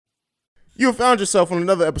You have found yourself on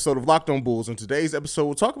another episode of Locked On Bulls. On today's episode,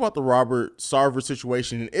 we'll talk about the Robert Sarver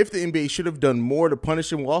situation and if the NBA should have done more to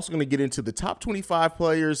punish him. We're also going to get into the top 25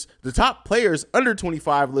 players, the top players under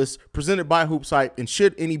 25 list presented by Hoops Hype, and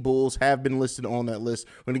should any Bulls have been listed on that list.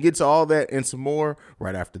 We're going to get to all that and some more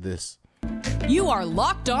right after this. You are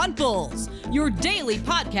Locked On Bulls, your daily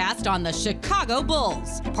podcast on the Chicago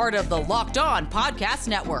Bulls, part of the Locked On Podcast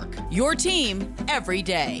Network, your team every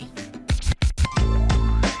day.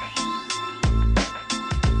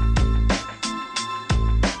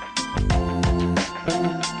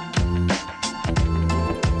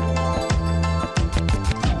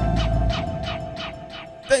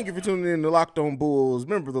 Thank you for tuning in to Locked On Bulls,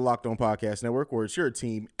 member of the Locked On Podcast Network, where it's your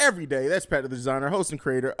team every day. That's Pat the Designer, host and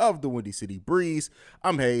creator of the Windy City Breeze.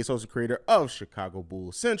 I'm Hayes, host and creator of Chicago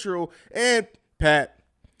Bulls Central. And Pat,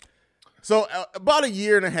 so about a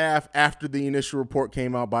year and a half after the initial report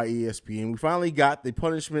came out by ESPN, we finally got the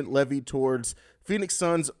punishment levied towards Phoenix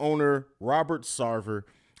Suns owner Robert Sarver.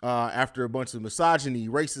 After a bunch of misogyny,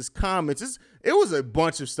 racist comments. It was a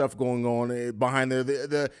bunch of stuff going on behind there.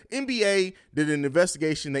 The NBA did an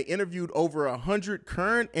investigation. They interviewed over 100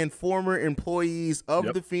 current and former employees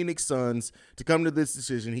of the Phoenix Suns to come to this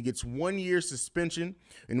decision. He gets 1 year suspension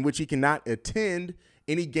in which he cannot attend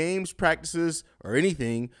any games, practices, or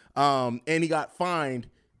anything. And he got fined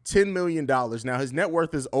 $10 million. Now, his net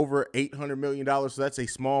worth is over $800 million, so that's a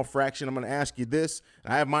small fraction. I'm going to ask you this.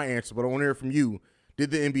 I have my answer, but I want to hear from you. Did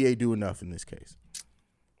the NBA do enough in this case?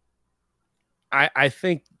 I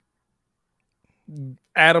think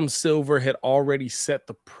Adam Silver had already set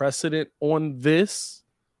the precedent on this,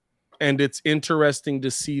 and it's interesting to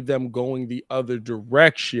see them going the other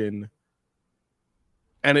direction.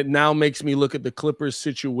 And it now makes me look at the Clippers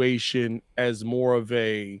situation as more of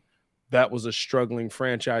that was a struggling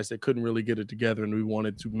franchise that couldn't really get it together, and we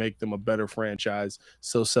wanted to make them a better franchise,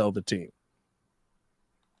 so sell the team.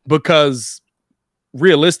 Because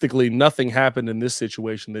realistically, nothing happened in this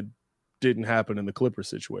situation that didn't happen in the Clippers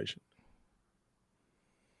situation.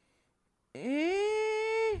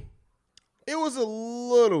 It was a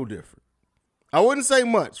little different. I wouldn't say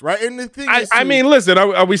much, right? And the thing is, I mean, listen,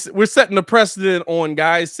 we're setting the precedent on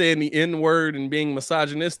guys saying the N-word and being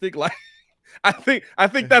misogynistic. Like, I think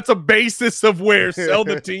that's a basis of where sell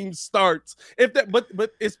the team starts.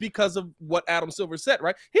 But it's because of what Adam Silver said,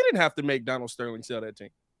 right? He didn't have to make Donald Sterling sell that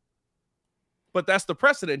team. But that's the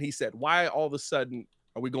precedent he said. Why all of a sudden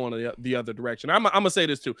are we going the other direction? I'm going to say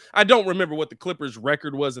this too. I don't remember what the Clippers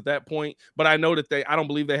record was at that point, but I know that I don't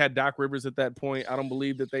believe they had Doc Rivers at that point. I don't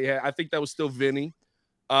believe that they had, I think that was still Vinny.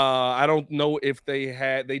 I don't know if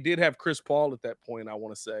they did have Chris Paul at that point, I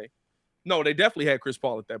want to say. No, they definitely had Chris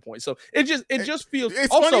Paul at that point. So it just feels.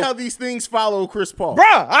 It's also funny how these things follow Chris Paul. Bruh,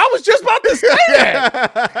 I was just about to say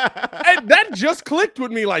that. And that just clicked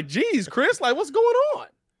with me like, geez, Chris, like what's going on?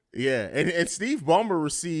 Yeah, and Steve Ballmer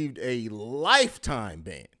received a lifetime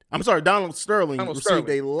ban. I'm sorry, Donald Sterling received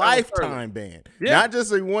a lifetime ban. Yeah. Not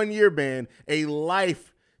just a 1 year ban, a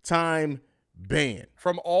lifetime ban.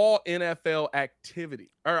 From all NFL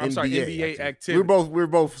activity. Or I'm sorry, NBA activity. We're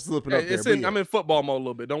both slipping up there. I'm in football mode a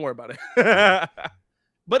little bit. Don't worry about it.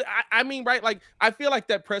 But I mean, right, like I feel like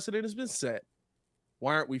that precedent has been set.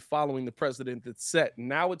 Why aren't we following the precedent that's set?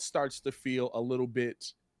 Now it starts to feel a little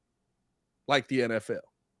bit like the NFL.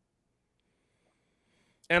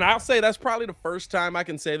 And I'll say that's probably the first time I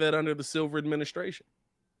can say that under the Silver administration.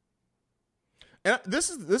 And this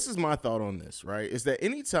is my thought on this, right? Is that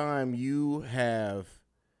anytime you have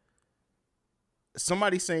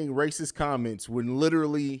somebody saying racist comments when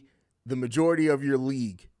literally the majority of your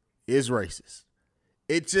league is racist,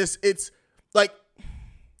 it's like,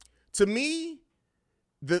 to me,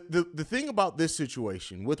 the thing about this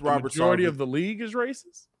situation with Robert Sarver, the majority of the league is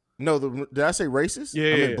racist? No, did I say racist?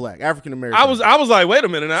 Yeah, I meant black, African American. I was like, wait a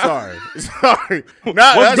minute now. Sorry.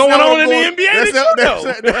 What's going on in the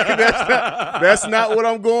NBA? That's not what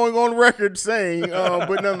I'm going on record saying.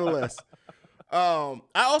 But nonetheless, I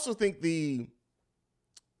also think the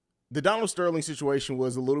Donald Sterling situation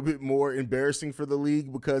was a little bit more embarrassing for the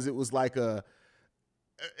league because it was like the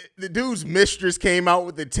dude's mistress came out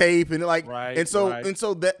with the tape and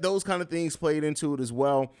so that those kind of things played into it as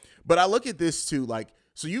well. But I look at this too, like.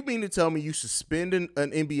 So you mean to tell me you suspend an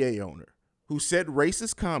NBA owner who said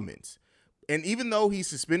racist comments, and even though he's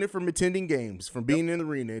suspended from attending games, from being in the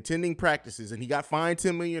arena, attending practices, and he got fined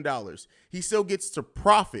 $10 million, he still gets to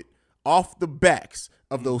profit off the backs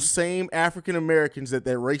of those same African Americans that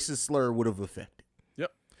racist slur would have affected?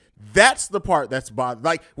 Yep. That's the part that's bothered.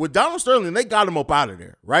 Like with Donald Sterling, they got him up out of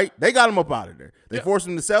there, right? They got him up out of there. They forced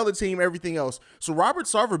him to sell the team, everything else. So Robert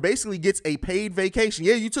Sarver basically gets a paid vacation.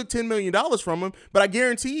 Yeah, you took $10 million from him, but I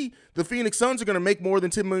guarantee the Phoenix Suns are going to make more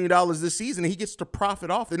than $10 million this season, and he gets to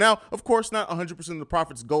profit off it. Now, of course, not 100% of the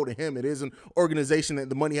profits go to him. It is an organization that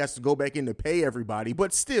the money has to go back in to pay everybody,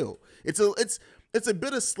 but still, it's a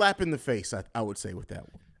bit of slap in the face, I would say, with that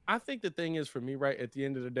one. I think the thing is, for me, right at the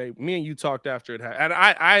end of the day, me and you talked after it, and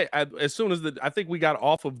I as soon as I think we got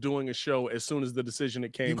off of doing a show as soon as the decision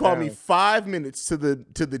it came. You called me 5 minutes to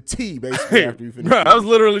the T basically after you finished. Bro,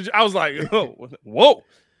 I was like, oh, whoa.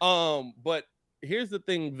 But here's the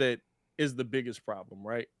thing that is the biggest problem,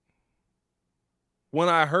 right? When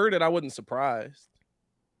I heard it, I wasn't surprised.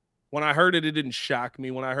 When I heard it, it didn't shock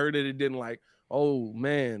me. When I heard it, it didn't like, oh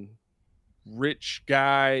man. Rich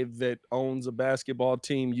guy that owns a basketball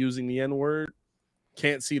team using the N-word.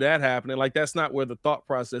 Can't see that happening. Like, that's not where the thought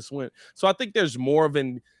process went. So I think there's more of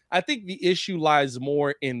I think the issue lies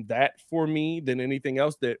more in that for me than anything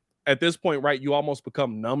else, that at this point, right, you almost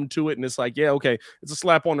become numb to it. And it's like, yeah, okay, it's a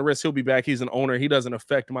slap on the wrist. He'll be back. He's an owner. He doesn't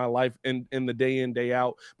affect my life in the day in, day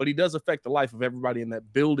out, but he does affect the life of everybody in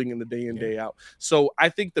that building in the day in, day out. So I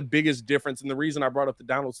think the biggest difference, and the reason I brought up the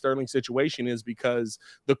Donald Sterling situation, is because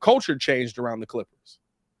the culture changed around the Clippers.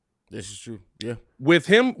 This is true. Yeah. With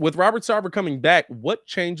Robert Sarver coming back, what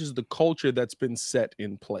changes the culture that's been set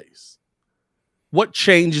in place? What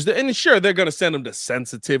changes? And sure, they're going to send him to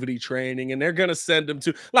sensitivity training, and they're going to send him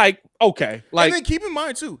to okay. And then keep in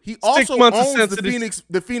mind too, he also owns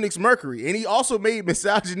the Phoenix Mercury, and he also made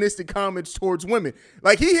misogynistic comments towards women.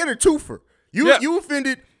 Like, he hit a twofer. You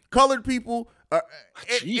offended colored people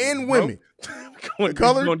and women.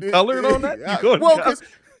 Colored on that? Well, because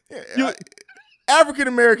African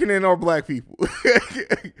American and or black people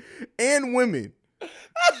and women,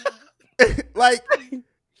 like.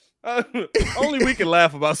 Only we can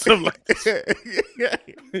laugh about something like this.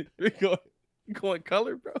 You going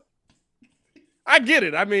colored, bro? I get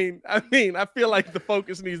it. I mean, I feel like the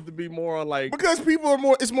focus needs to be more on because people are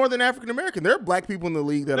more. It's more than African American. There are black people in the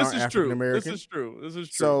league that aren't African American. This is true.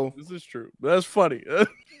 So this is true. That's funny.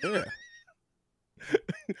 Yeah.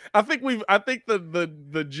 I think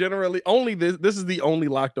the generally only this is the only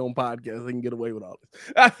Locked On podcast that can get away with all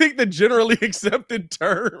this. I think the generally accepted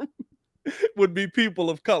term would be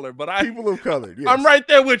people of color, but people of color. Yes. I'm right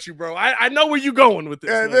there with you, bro. I know where you going with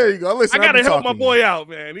this. Yeah, there you go. Listen, I gotta help my boy out,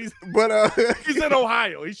 man. He's in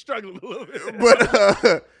Ohio. He's struggling a little bit.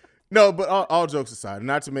 But no, but all jokes aside,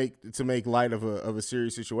 not to make light of a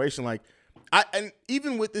serious situation, like and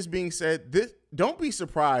even with this being said, don't be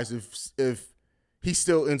surprised if he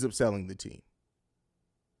still ends up selling the team.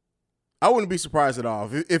 I wouldn't be surprised at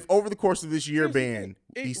all if over the course of this year ban,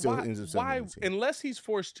 he still ends up selling the team. Unless he's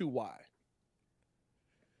forced to. Why?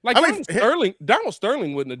 Like, Donald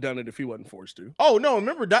Sterling wouldn't have done it if he wasn't forced to. Oh no!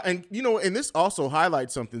 Remember, and this also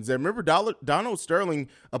highlights something. That remember, Donald Sterling,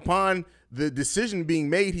 upon the decision being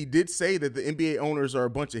made, he did say that the NBA owners are a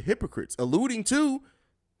bunch of hypocrites, alluding to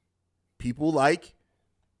people like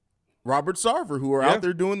Robert Sarver who are out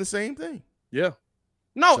there doing the same thing. Yeah.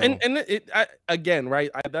 No, so. Again, right?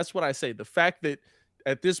 That's what I say. The fact that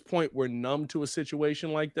at this point we're numb to a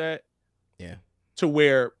situation like that. Yeah. To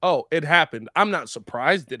where, it happened. I'm not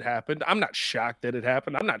surprised it happened. I'm not shocked that it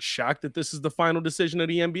happened. I'm not shocked that this is the final decision of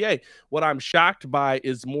the NBA. What I'm shocked by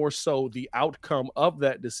is more so the outcome of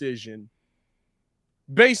that decision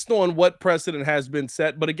based on what precedent has been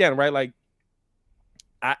set. But again, right, like,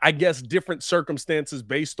 I guess different circumstances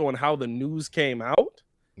based on how the news came out.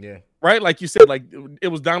 Yeah. Right? Like you said, like, it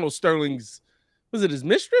was Donald Sterling's, was it his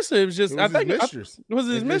mistress? It was just, his mistress. Was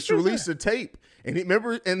it his mistress? Released a tape.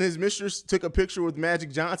 And his mistress took a picture with Magic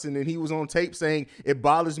Johnson, and he was on tape saying, "It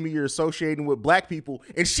bothers me you're associating with black people."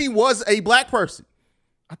 And she was a black person.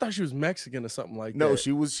 I thought she was Mexican or something like that. No,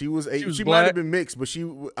 she might have been mixed, but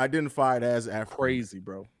she identified as African. Crazy,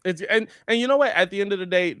 bro. And you know what? At the end of the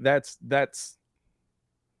day,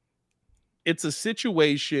 it's a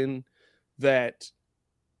situation that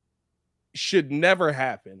should never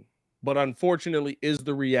happen, but unfortunately is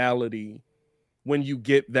the reality when you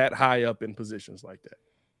get that high up in positions like that.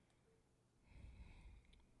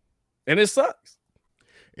 And it sucks.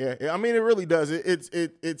 Yeah, I mean, it really does.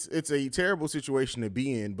 It's a terrible situation to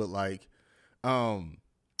be in, but like, I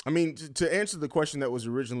mean, to answer the question that was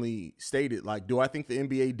originally stated, like, do I think the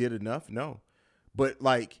NBA did enough? No. But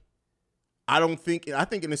like, I think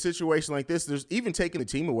in a situation like this, there's even taking the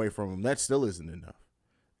team away from them, that still isn't enough.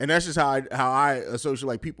 And that's just how I associate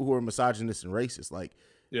like people who are misogynist and racist. Like,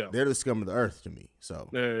 they're the scum of the earth to me. So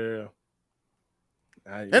yeah.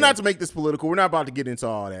 And not to make this political, we're not about to get into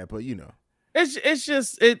all that, but you know.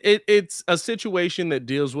 It's a situation that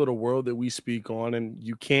deals with a world that we speak on, and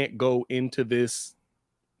you can't go into this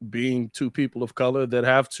being two people of color that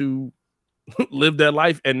have to live that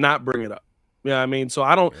life and not bring it up. Yeah, I mean, so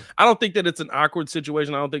I don't think that it's an awkward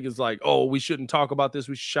situation. I don't think it's like, oh, we shouldn't talk about this,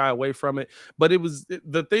 we should shy away from it. But it was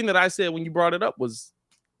the thing that I said when you brought it up was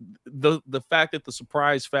the fact that the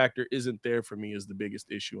surprise factor isn't there for me is the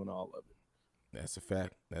biggest issue in all of it. That's a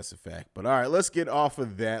fact. That's a fact. But all right, let's get off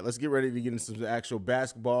of that. Let's get ready to get into some actual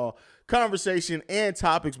basketball conversation and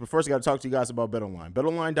topics. But first, I got to talk to you guys about BetOnline.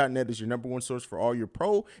 BetOnline.net is your number one source for all your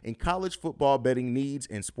pro and college football betting needs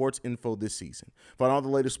and sports info this season. Find all the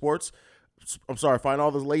latest find all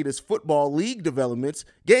the latest football league developments,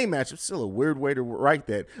 game matchups, still a weird way to write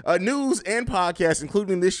that, news and podcasts,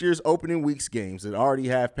 including this year's opening week's games that already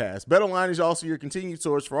have passed. BetOnline is also your continued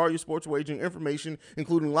source for all your sports wagering information,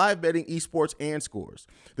 including live betting, esports, and scores.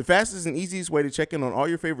 The fastest and easiest way to check in on all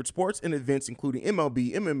your favorite sports and events, including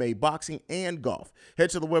MLB, MMA, boxing, and golf. Head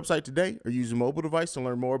to the website today or use a mobile device to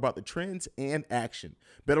learn more about the trends and action.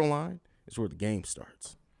 BetOnline is where the game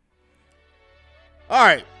starts. All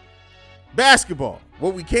right. Basketball,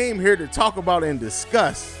 what we came here to talk about and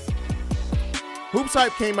discuss. Hoops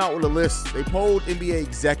Hype came out with a list. They polled NBA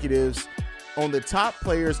executives on the top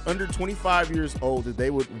players under 25 years old that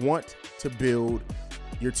they would want to build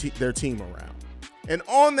their team around. And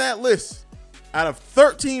on that list, out of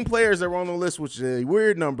 13 players that were on the list, which is a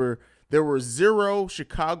weird number, there were 0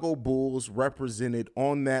 Chicago Bulls represented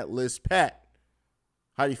on that list. Pat,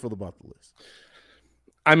 how do you feel about the list?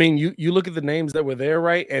 I mean, you look at the names that were there,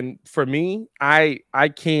 right? And for me, I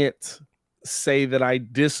can't say that I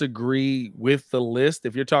disagree with the list.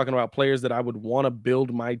 If you're talking about players that I would want to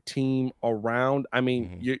build my team around, I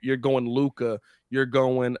mean, you're going Luka, you're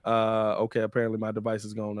going okay, apparently my device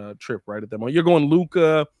is going to trip right at that moment. You're going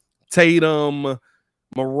Luka, Tatum,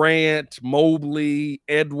 Morant, Mobley,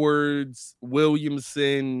 Edwards,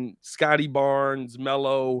 Williamson, Scotty Barnes,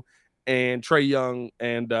 Melo, and Trae Young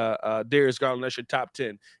and Darius Garland. That's your top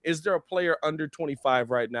 10. Is there a player under 25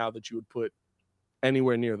 right now that you would put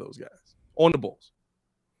anywhere near those guys on the Bulls?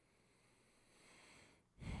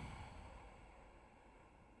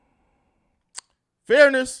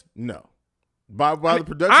 Fairness, no. By the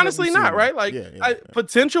production, honestly, not right. Like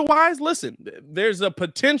potential wise, listen, there's a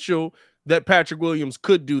potential that Patrick Williams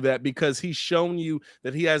could do that because he's shown you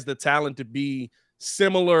that he has the talent to be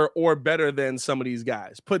similar or better than some of these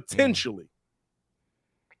guys. Potentially.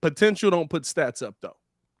 Potential don't put stats up, though.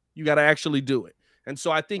 You got to actually do it. And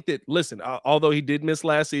so I think that, listen, although he did miss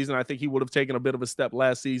last season, I think he would have taken a bit of a step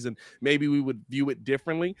last season. Maybe we would view it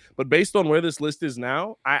differently. But based on where this list is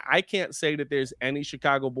now, I can't say that there's any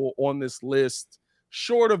Chicago Bull on this list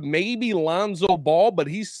short of maybe Lonzo Ball, but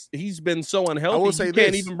he's been so unhealthy, you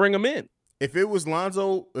can't even bring him in. If it was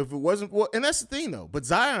Lonzo, if it wasn't, well, and that's the thing though. But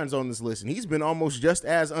Zion's on this list, and he's been almost just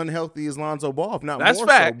as unhealthy as Lonzo Ball, if not more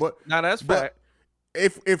so. But that's fact.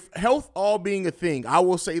 If health all being a thing, I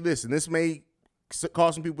will say this, and this may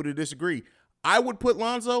cause some people to disagree. I would put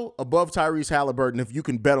Lonzo above Tyrese Halliburton if you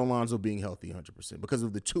can bet on Lonzo being healthy 100% because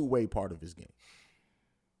of the two-way part of his game.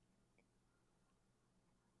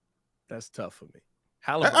 That's tough for me.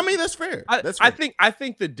 Halliburton. I mean, that's fair. I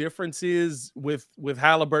think the difference is with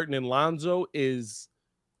Halliburton and Lonzo is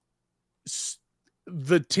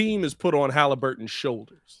the team is put on Halliburton's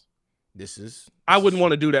shoulders. I wouldn't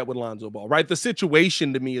want to do that with Lonzo Ball, right? The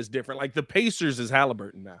situation to me is different. Like the Pacers is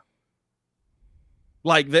Halliburton now.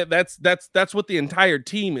 Like that's what the entire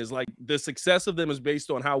team is. Like the success of them is based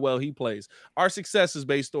on how well he plays. Our success is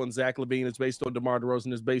based on Zach LaVine. It's based on DeMar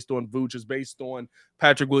DeRozan. It's based on Vooch. It's based on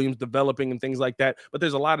Patrick Williams developing and things like that. But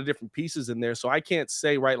there's a lot of different pieces in there. So I can't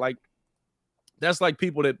say, right, like that's like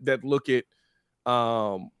people that look at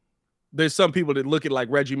there's some people that look at like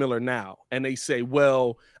Reggie Miller now and they say,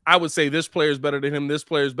 well, I would say this player is better than him. This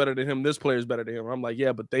player is better than him. This player is better than him. I'm like,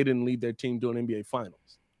 yeah, but they didn't lead their team to an NBA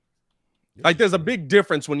Finals. Like there's a big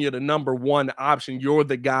difference when you're the number one option. You're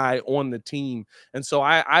the guy on the team. And so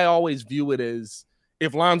I always view it as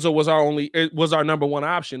if Lonzo was our number one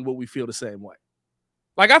option, would we feel the same way?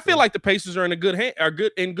 Like I feel like the Pacers are in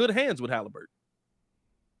good hands with Halliburton.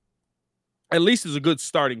 At least it's a good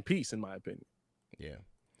starting piece, in my opinion. Yeah.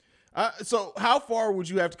 So how far would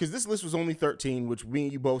you have to? Because this list was only 13, which me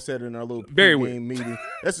and you both said in our little game meeting.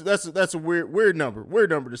 That's a weird number. Weird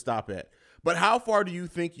number to stop at. But how far do you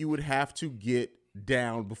think you would have to get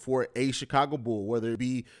down before a Chicago Bull, whether it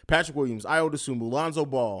be Patrick Williams, Ayo Dosunmu, Lonzo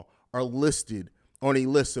Ball, are listed on a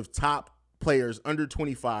list of top players under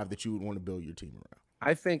 25 that you would want to build your team around?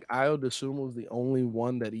 I think Ayo Dosunmu is the only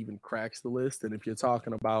one that even cracks the list. And if you're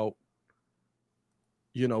talking about,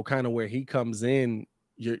 kind of where he comes in,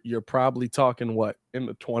 you're probably talking what, in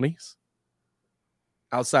the 20s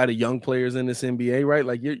outside of young players in this NBA, right?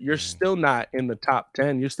 Like you're still not in the top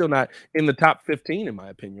 10. You're still not in the top 15, in my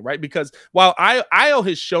opinion, right? Because while Ayo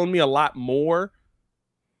has shown me a lot more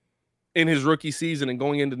in his rookie season and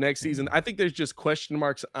going into next season, I think there's just question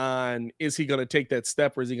marks on, is he going to take that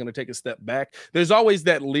step or is he going to take a step back? There's always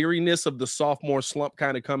that leeriness of the sophomore slump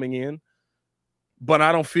kind of coming in, but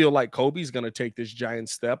I don't feel like Kobe's going to take this giant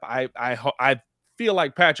step. I feel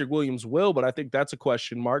like Patrick Williams will, but I think that's a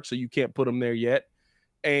question mark, so you can't put him there yet.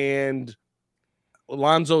 And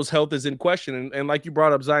Lonzo's health is in question. And like you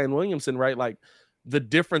brought up Zion Williamson, right? Like, the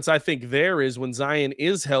difference I think there is when Zion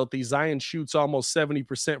is healthy, Zion shoots almost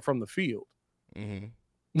 70% from the field.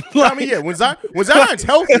 Mm-hmm. I mean, yeah, when Zion's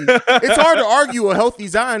healthy, it's hard to argue a healthy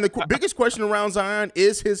Zion. The biggest question around Zion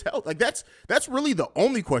is his health. Like, that's really the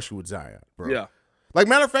only question with Zion, bro. Yeah. Like,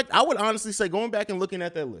 matter of fact, I would honestly say, going back and looking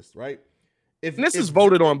at that list, right? If this is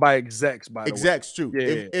voted on by execs, by the way. Execs too.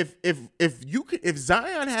 Yeah. If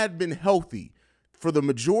Zion had been healthy for the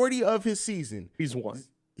majority of his season, he's one.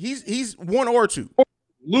 He's one or two.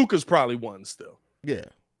 Luka's probably one still. Yeah.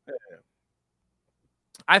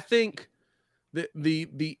 I think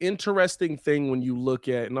the interesting thing when you look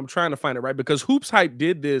at, and I'm trying to find it right, because Hoops Hype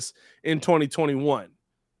did this in 2021.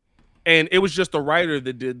 And it was just a writer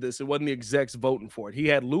that did this. It wasn't the execs voting for it. He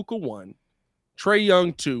had Luka 1, Trae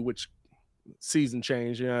Young 2, which season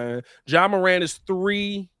change. Ja Morant is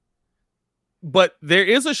 3. But there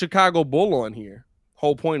is a Chicago Bull on here.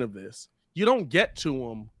 Whole point of this. You don't get to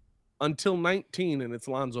him until 19, and it's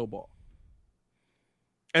Lonzo Ball.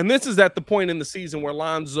 And this is at the point in the season where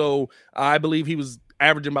Lonzo, I believe he was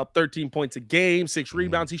averaging about 13 points a game, 6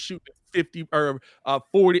 rebounds. He's shooting 50 or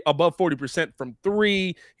 40, above 40% from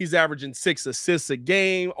 3. He's averaging 6 assists a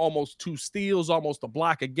game, almost 2 steals, almost a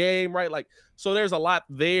block a game, right? Like, so there's a lot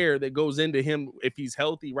there that goes into him. If he's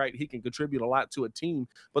healthy, right, he can contribute a lot to a team.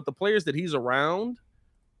 But the players that he's around,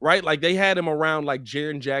 right, like they had him around like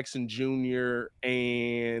Jaren Jackson Jr.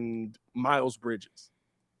 and Miles Bridges.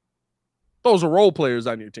 Those are role players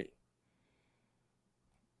on your team.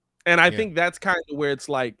 And I think that's kind of where it's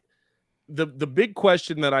like the big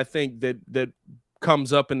question that I think that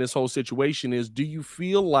comes up in this whole situation is, do you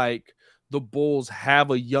feel like the Bulls have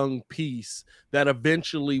a young piece that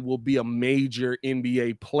eventually will be a major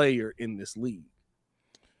NBA player in this league?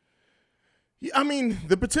 I mean,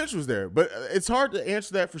 the potential's there, but it's hard to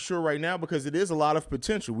answer that for sure right now because it is a lot of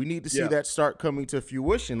potential. We need to see that start coming to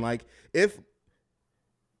fruition. Like, if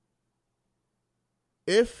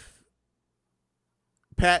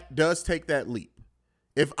Pat does take that leap,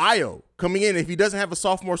 if Ayo coming in, if he doesn't have a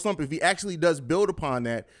sophomore slump, if he actually does build upon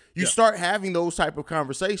that, you start having those type of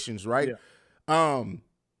conversations, right? Yeah.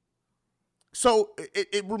 So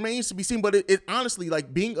it remains to be seen, but it honestly,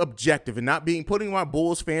 like, being objective and not putting my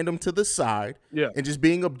Bulls fandom to the side and just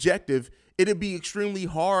being objective, it'd be extremely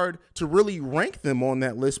hard to really rank them on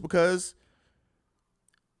that list because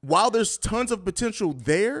while there's tons of potential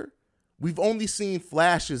there, we've only seen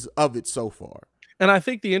flashes of it so far. And I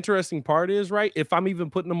think the interesting part is, right, if I'm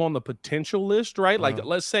even putting them on the potential list, right, like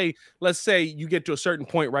let's say you get to a certain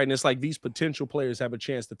point, right, and it's like these potential players have a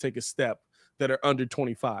chance to take a step that are under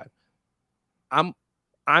 25.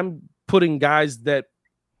 I'm putting guys that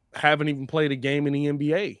haven't even played a game in the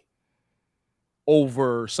NBA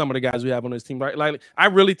over some of the guys we have on this team, right? Like, I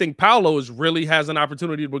really think Paolo really has an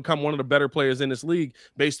opportunity to become one of the better players in this league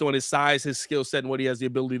based on his size, his skill set, and what he has the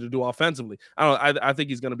ability to do offensively. I think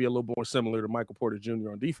he's going to be a little more similar to Michael Porter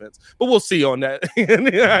Jr. on defense, but we'll see on that. You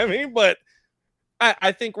know what I mean? But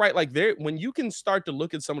I think, right, like when you can start to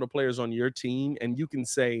look at some of the players on your team and you can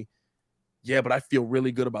say, yeah, but I feel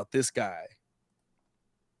really good about this guy,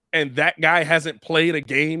 and that guy hasn't played a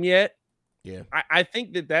game yet. Yeah, I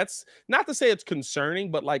think that's not to say it's concerning,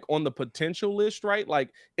 but like on the potential list, right? Like,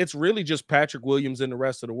 it's really just Patrick Williams and the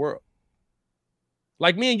rest of the world.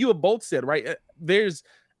 Like me and you have both said, right?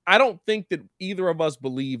 I don't think that either of us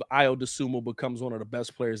believe Ayo Dosunmu becomes one of the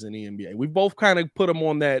best players in the NBA. We both kind of put him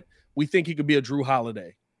on that. We think he could be a Drew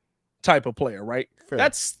Holiday type of player, right? Fair.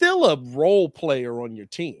 That's still a role player on your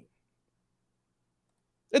team.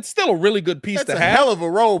 It's still a really good piece to have. That's a hell of a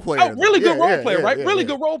role player. Oh, really good role player, right? Really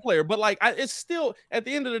good role player. But like, it's still, at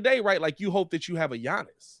the end of the day, right? Like, you hope that you have a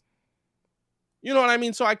Giannis. You know what I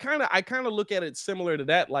mean? So I kind of look at it similar to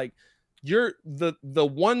that. Like, you're the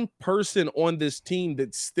one person on this team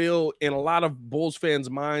that's still in a lot of Bulls fans'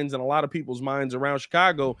 minds and a lot of people's minds around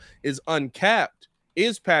Chicago is uncapped,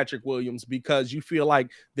 is Patrick Williams, because you feel like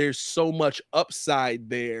there's so much upside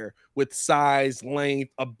there with size,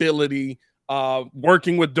 length, ability,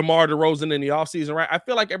 working with DeMar DeRozan in the offseason, right? I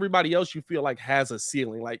feel like everybody else you feel like has a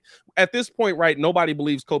ceiling. Like at this point, right, nobody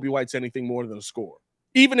believes Kobe White's anything more than a scorer.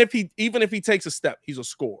 Even if he takes a step, he's a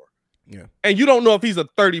scorer. Yeah. And you don't know if he's a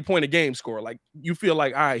 30-point a game scorer. Like you feel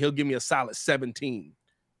like, all right, he'll give me a solid 17.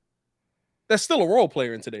 That's still a role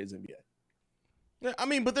player in today's NBA. Yeah, I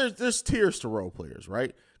mean, but there's tiers to role players,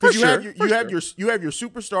 right? Because you have your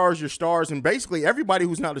superstars, your stars, and basically everybody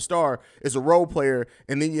who's not a star is a role player,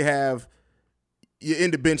 and then you have your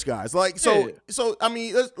end of bench guys. Like so I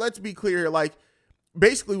mean, let's be clear here. Like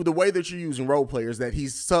basically the way that you're using role players, that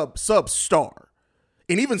he's sub star,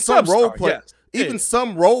 and even some role players,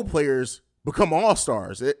 some role players become all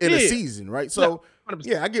stars in a season, right? So.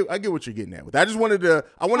 Yeah, I get what you're getting at with that. I wanted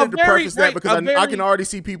to preface that because I can already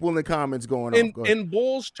see people in the comments going on. In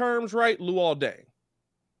Bulls terms, right? Luol Deng.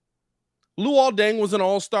 Luol Deng was an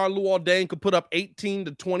all-star. Luol Deng could put up 18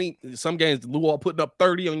 to 20. Some games, Luol putting up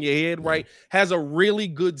 30 on your head, right? Has a really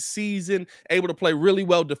good season, able to play really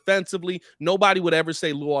well defensively. Nobody would ever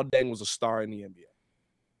say Luol Deng was a star in the NBA.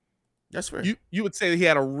 That's fair. You would say that he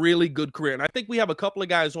had a really good career. And I think we have a couple of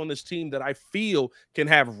guys on this team that I feel can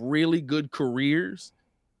have really good careers.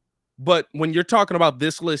 But when you're talking about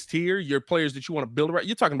this list here, your players that you want to build around,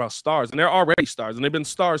 you're talking about stars. And they're already stars. And they've been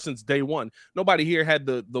stars since day one. Nobody here had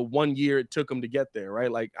the 1 year it took them to get there,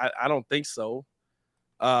 right? Like, I don't think so.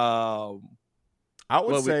 I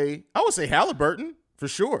would say Halliburton. For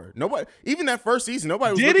sure. Nobody, even that first season,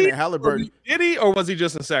 nobody was looking at Halliburton. Did he, or was he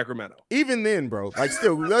just in Sacramento? Even then, bro. Like,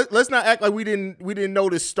 still, let's not act like we didn't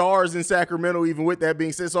notice stars in Sacramento. Even with that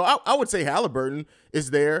being said, so I would say Halliburton is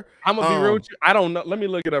there. I'm gonna be real with you. I don't know. Let me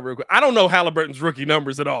look it up real quick. I don't know Halliburton's rookie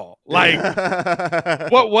numbers at all. Like,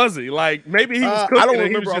 what was he? Like, maybe he was cooking. I don't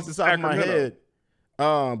remember off the top of my head.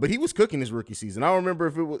 But he was cooking his rookie season. I don't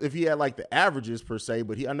remember if he had like the averages per se,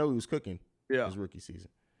 but I know he was cooking his rookie season.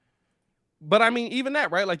 But I mean, even that,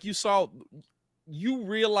 right? Like you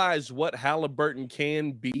realize what Halliburton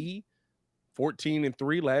can be.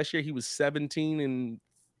 14-3 last year. He was 17-4.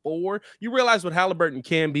 You realize what Halliburton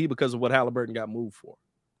can be because of what Halliburton got moved for.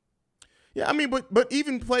 Yeah, I mean, but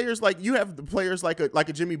even players like you have the players like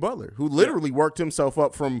a Jimmy Butler who literally worked himself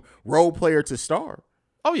up from role player to star.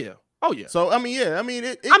 Oh yeah. So I mean,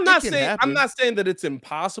 I'm not saying that it's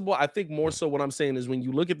impossible. I think more so what I'm saying is when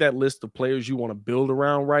you look at that list of players you want to build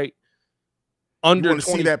around, right? Under you want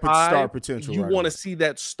to see that star potential. You want to see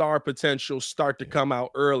that star potential start to come out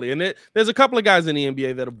early. And there's a couple of guys in the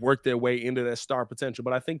NBA that have worked their way into that star potential.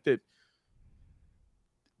 But I think that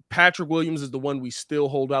Patrick Williams is the one we still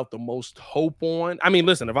hold out the most hope on. I mean,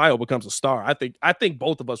 listen, if Ayo becomes a star, I think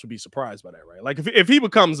both of us would be surprised by that, right? Like if he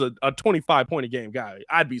becomes a 25-point a game guy,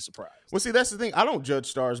 I'd be surprised. Well, see, that's the thing. I don't judge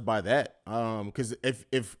stars by that. Because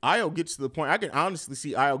if Ayo gets to the point, I can honestly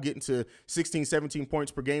see Ayo getting to 16, 17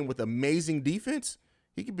 points per game with amazing defense.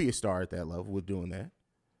 He could be a star at that level with doing that.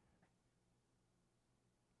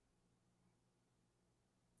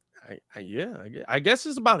 I guess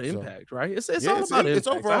it's about impact, right? It's all about impact. It's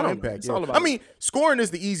overall impact. It's all about. I mean, scoring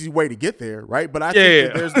is the easy way to get there, right? But I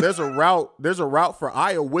think that there's a route. There's a route for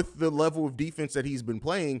Ayo with the level of defense that he's been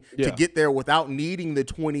playing to get there without needing the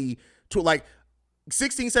 20 to like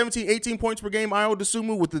 16, 17, 18 points per game. Ayo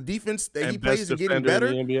Dosunmu with the defense that he plays and getting better.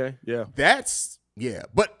 In the NBA. Yeah, that's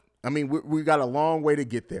But I mean, we got a long way to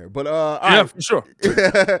get there, but for sure.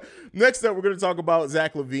 Next up, we're going to talk about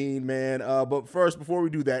Zach LaVine, man. But first, before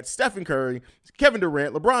we do that, Stephen Curry, Kevin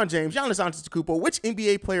Durant, LeBron James, Giannis Antetokounmpo. Which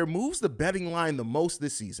NBA player moves the betting line the most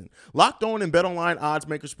this season? Locked On and BetOnline odds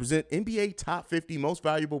makers present NBA Top 50 Most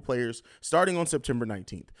Valuable Players starting on September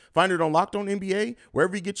 19th. Find it on Locked On NBA,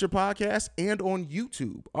 wherever you get your podcasts, and on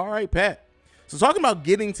YouTube. All right, Pat. So talking about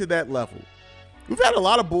getting to that level. We've had a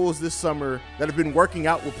lot of Bulls this summer that have been working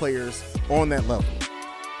out with players on that level.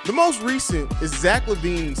 The most recent is Zach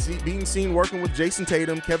LaVine being seen working with Jason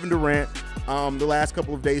Tatum, Kevin Durant the last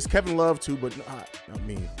couple of days. Kevin Love too, but I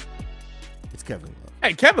mean, it's Kevin Love.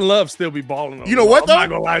 Hey, Kevin Love still be balling. You know what, though? I'm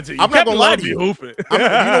not going to lie to you. I'm not going to lie to you. Hooping. You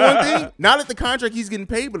know one thing? Not at the contract he's getting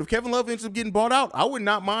paid, but if Kevin Love ends up getting bought out, I would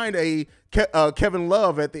not mind a Kevin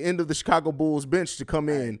Love at the end of the Chicago Bulls bench to come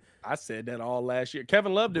in. I said that all last year.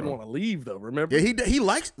 Kevin Love didn't want to leave, though, remember? Yeah, he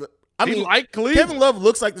likes – I mean, like Cleveland. Kevin Love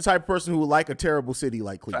looks like the type of person who would like a terrible city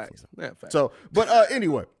like Cleveland. Facts. So, but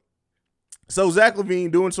anyway. So Zach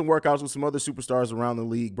LaVine doing some workouts with some other superstars around the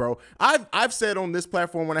league, bro. I've said on this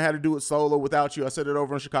platform when I had to do it solo without you, I said it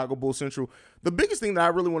over on Chicago Bulls Central. The biggest thing that I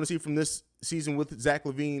really want to see from this season with Zach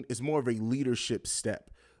LaVine is more of a leadership step.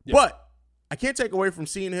 Yeah. But I can't take away from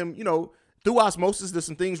seeing him, through osmosis, there's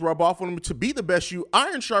some things rub off on him. To be the best you,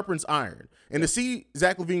 iron sharpens iron. And to see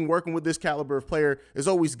Zach LaVine working with this caliber of player is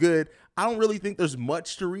always good. I don't really think there's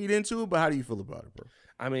much to read into it, but how do you feel about it, bro?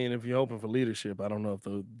 I mean, if you're hoping for leadership, I don't know if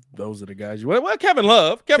those are the guys you want. Well, Kevin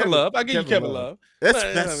Love. I give you Kevin Love.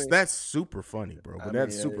 That's super funny, bro. But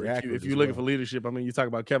that's super accurate. If you're looking for leadership, I mean, you talk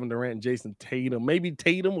about Kevin Durant and Jason Tatum. Maybe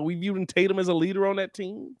Tatum. Are we viewing Tatum as a leader on that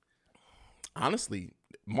team? Honestly,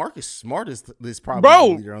 Marcus Smart is probably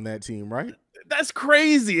the leader on that team, right? That's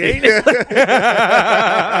crazy, ain't it?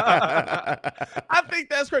 I think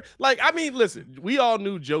that's crazy. Like, I mean, listen, we all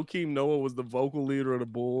knew Joakim Noah was the vocal leader of the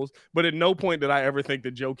Bulls, but at no point did I ever think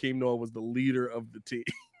that Joakim Noah was the leader of the team.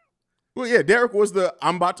 Well, yeah, Derek was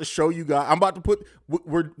I'm about to show you guys. I'm about to put.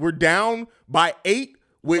 We're down by 8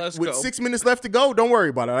 with 6 minutes left to go. Don't worry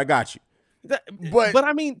about it. I got you. But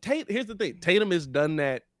I mean, here's the thing. Tatum has done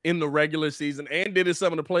that in the regular season and did it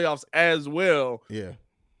some of the playoffs as well. Yeah.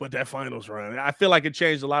 But that finals run, I feel like it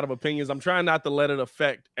changed a lot of opinions. I'm trying not to let it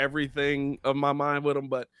affect everything of my mind with him,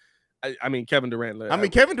 but I mean, Kevin Durant.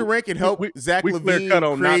 Kevin Durant can help Zach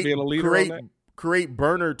LaVine create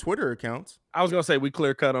burner Twitter accounts. I was gonna say we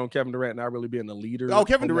clear cut on Kevin Durant not really being a leader. Oh,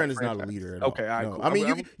 Kevin Durant is not a leader at all. Okay, all right, no. Cool. I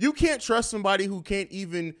mean, you can't trust somebody who can't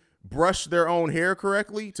even brush their own hair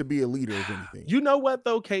correctly to be a leader of anything. You know what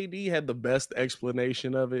though? KD had the best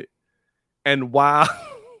explanation of it, and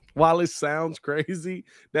while it sounds crazy,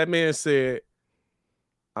 that man said,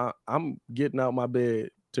 I'm getting out my bed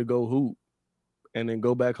to go hoop and then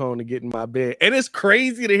go back home to get in my bed. And it's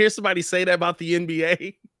crazy to hear somebody say that about the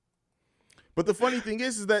NBA. But the funny thing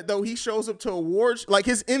is that though he shows up to awards, like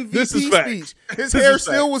his MVP speech, his hair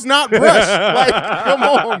still was not brushed. Like, come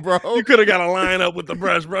on, bro. You could have got a line up with the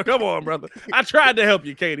brush, bro. Come on, brother. I tried to help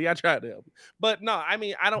you, Katie. I tried to help you. But no, I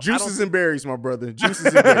mean, Juices and berries, my brother. Juices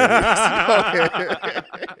and berries.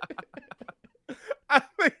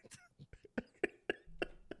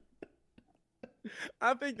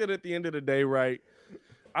 I think that at the end of the day, right,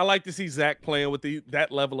 I like to see Zach playing with that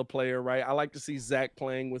level of player, right? I like to see Zach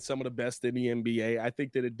playing with some of the best in the NBA. I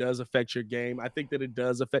think that it does affect your game. I think that it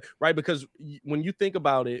does affect, right? Because when you think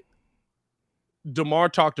about it, DeMar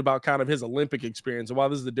talked about kind of his Olympic experience. And while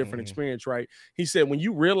this is a different experience, right? He said, when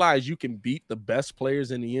you realize you can beat the best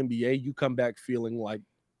players in the NBA, you come back feeling like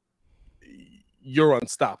you're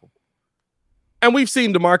unstoppable. And we've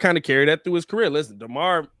seen DeMar kind of carry that through his career. Listen,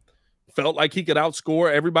 DeMar felt like he could outscore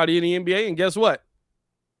everybody in the NBA. And guess what?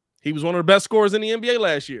 He was one of the best scorers in the NBA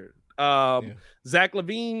last year. Zach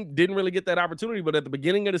LaVine didn't really get that opportunity, but at the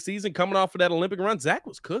beginning of the season, coming off of that Olympic run, Zach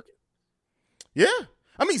was cooking. Yeah.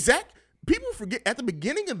 I mean, Zach, people forget at the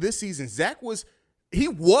beginning of this season, he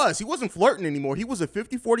wasn't flirting anymore. He was a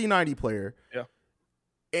 50, 40, 90 player. Yeah.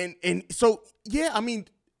 And so, yeah, I mean,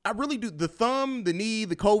 I really do. The thumb, the knee,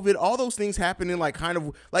 the COVID, all those things happening like kind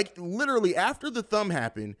of like literally after the thumb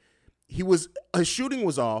happened, his shooting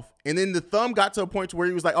was off, and then the thumb got to a point where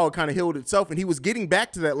he was like, oh, it kind of healed itself, and he was getting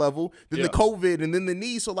back to that level. Then the COVID, and then the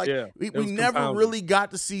knee. So, like, we never really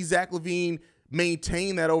got to see Zach LaVine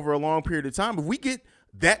maintain that over a long period of time. If we get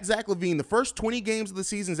that Zach LaVine, the first 20 games of the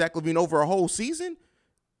season, Zach LaVine over a whole season,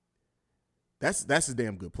 that's a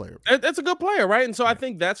damn good player. That's a good player, right? And so I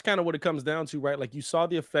think that's kind of what it comes down to, right? Like you saw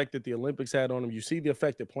the effect that the Olympics had on him. You see the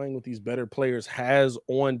effect that playing with these better players has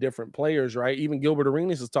on different players, right? Even Gilbert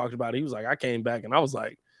Arenas has talked about it. He was like, I came back and I was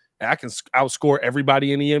like, I can outscore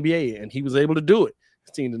everybody in the NBA. And he was able to do it.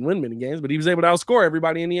 His team didn't win many games, but he was able to outscore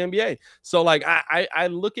everybody in the NBA. So like I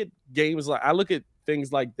look at games like I look at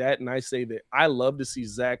things like that and I say that I love to see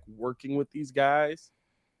Zach working with these guys.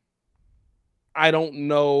 I don't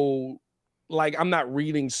know. Like, I'm not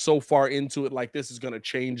reading so far into it like this is going to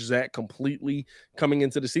change Zach completely coming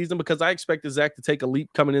into the season because I expected Zach to take a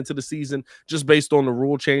leap coming into the season just based on the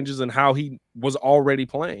rule changes and how he was already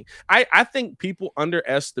playing. I think people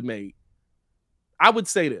underestimate, I would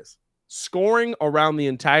say this, scoring around the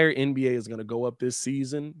entire NBA is going to go up this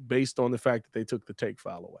season based on the fact that they took the take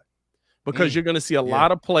foul away. Because you're going to see a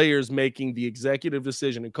lot of players making the executive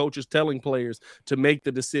decision and coaches telling players to make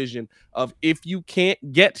the decision of if you can't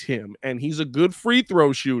get him and he's a good free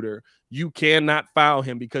throw shooter, you cannot foul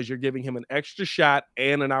him because you're giving him an extra shot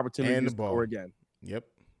and an opportunity to score again.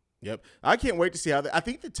 Yep. I can't wait to see how I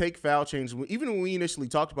think the take foul change, even when we initially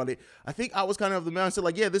talked about it, I think I was kind of the mindset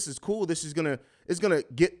like, yeah, this is cool. This is going to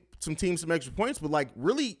get some teams some extra points, but like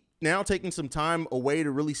really now taking some time away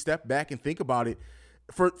to really step back and think about it.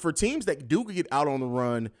 For teams that do get out on the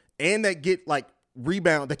run and that get like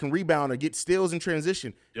that can rebound or get steals in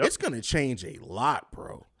transition, it's going to change a lot,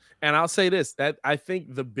 bro. And I'll say this, that I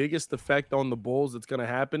think the biggest effect on the Bulls that's going to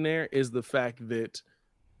happen there is the fact that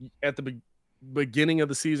at the beginning of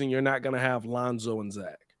the season, you're not going to have Lonzo and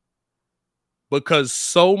Zach. because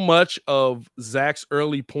so much of Zach's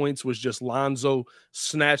early points was just Lonzo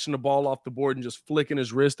snatching the ball off the board and just flicking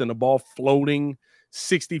his wrist and the ball floating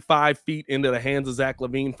 65 feet into the hands of Zach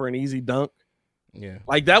LaVine for an easy dunk. Yeah.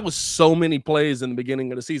 Like that was so many plays in the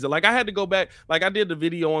beginning of the season. Like I had to go back, like I did the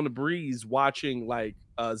video on the Breeze watching like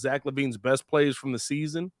Zach LaVine's best plays from the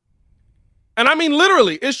season. And I mean,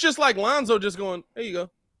 literally, it's just like Lonzo just going, there you go.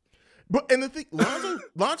 But and the thing,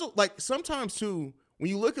 Lonzo, like sometimes too, when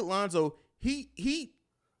you look at Lonzo, he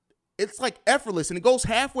it's like effortless and it goes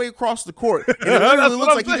halfway across the court. And it literally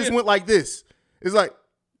looks like he just went like this. It's like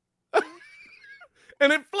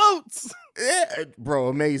and it floats. Yeah, bro,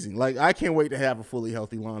 amazing. Like I can't wait to have a fully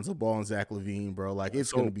healthy Lonzo Ball and Zach LaVine, bro. Like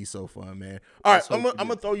it's gonna be so fun, man. All right, I'm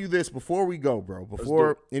gonna throw you this before we go, bro.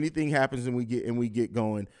 Before anything happens and we get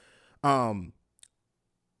going.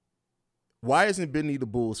 Why isn't Benny the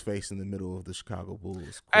Bulls face in the middle of the Chicago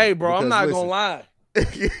Bulls? Hey, bro, because, I'm not gonna lie.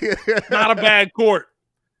 Not a bad court.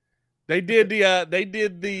 They did the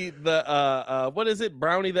what is it,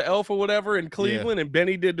 Brownie the Elf or whatever in Cleveland, and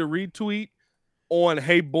Benny did the retweet on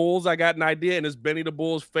Hey Bulls, I got an idea, and it's Benny the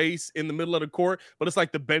Bull's face in the middle of the court, but it's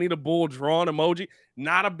like the Benny the Bull drawn emoji.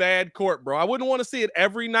 Not a bad court, bro. I wouldn't want to see it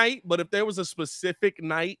every night, but if there was a specific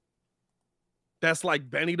night that's like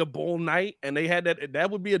Benny the Bull night, and they had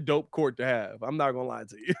that would be a dope court to have. I'm not gonna lie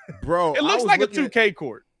to you, bro. It looks like a 2K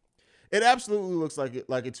court. It absolutely looks like a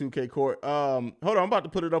 2K court. Hold on, I'm about to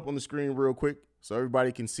put it up on the screen real quick so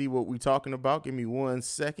everybody can see what we're talking about. Give me 1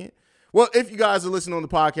 second. Well, if you guys are listening on the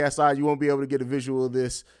podcast side, you won't be able to get a visual of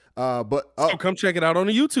this. But so come check it out on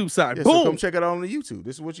the YouTube side. Yeah, Boom. So come check it out on the YouTube.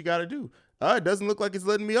 This is what you got to do. It doesn't look like it's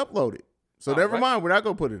letting me upload it. So never mind. We're not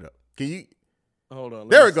going to put it up. Can you? Hold on.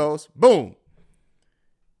 There it goes. Boom.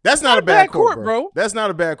 That's not a bad court, bro. That's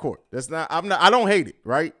not a bad court. That's not. I don't hate it.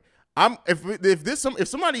 Right. If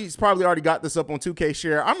somebody's probably already got this up on 2K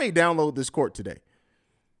Share, I may download this court today.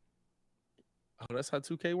 Oh, that's how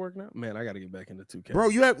 2K work now? Man, I got to get back into 2K. Bro,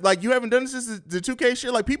 you haven't done this since the 2K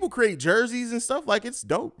shit? Like, people create jerseys and stuff. Like, it's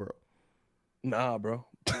dope, bro. Nah, bro.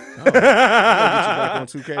 On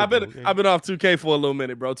 2K, I've been off 2K for a little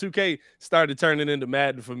minute, bro. 2K started turning into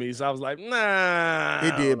Madden for me, so I was like, nah.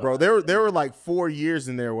 It did, bro. There were like 4 years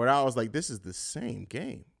in there where I was like, this is the same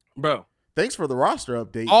game. Bro. Thanks for the roster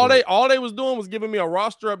update. All they was doing was giving me a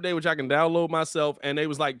roster update, which I can download myself, and they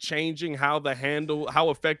was like changing how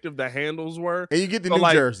effective the handles were. And you get the new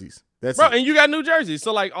jerseys. That's bro, it. And you got new jerseys.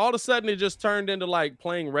 So like all of a sudden it just turned into like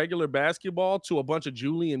playing regular basketball to a bunch of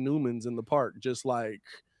Julian Newmans in the park, just like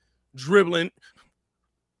dribbling.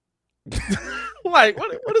 Like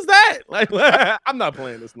what is that? Like I'm not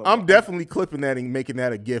playing this no more. I'm definitely clipping that and making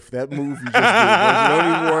that a GIF. That move you just did, bro.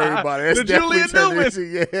 Don't even worry about it. The Julian Newman.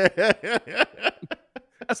 Yeah.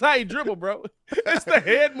 That's how you dribble, bro. It's the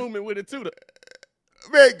head movement with it too.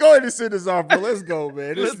 Man, go ahead and send this off, bro. Let's go,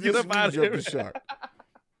 man. Let's get up out of here. The shark.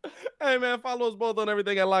 Hey man, follow us both on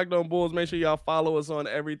everything at Locked On Bulls. Make sure y'all follow us on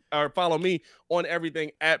follow me on everything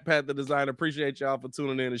at Pat the Designer. Appreciate y'all for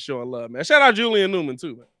tuning in and showing love, man. Shout out Julian Newman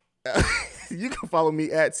too, man. You can follow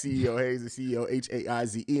me at CEO Hayes, the CEO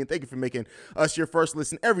Haize, and thank you for making us your first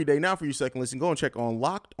listen every day. Now for your second listen, go and check on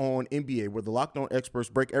Locked On NBA, where the Locked On experts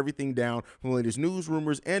break everything down from the latest news,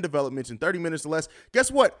 rumors, and developments in 30 minutes or less.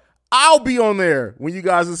 Guess what? I'll be on there when you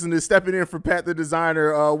guys listen to Stepping In for Pat the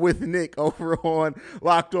Designer with Nick over on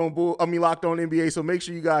Locked On NBA. So make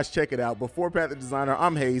sure you guys check it out. Before Pat the Designer,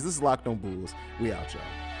 I'm Hayes. This is Locked On Bulls. We out, y'all.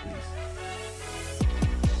 Peace.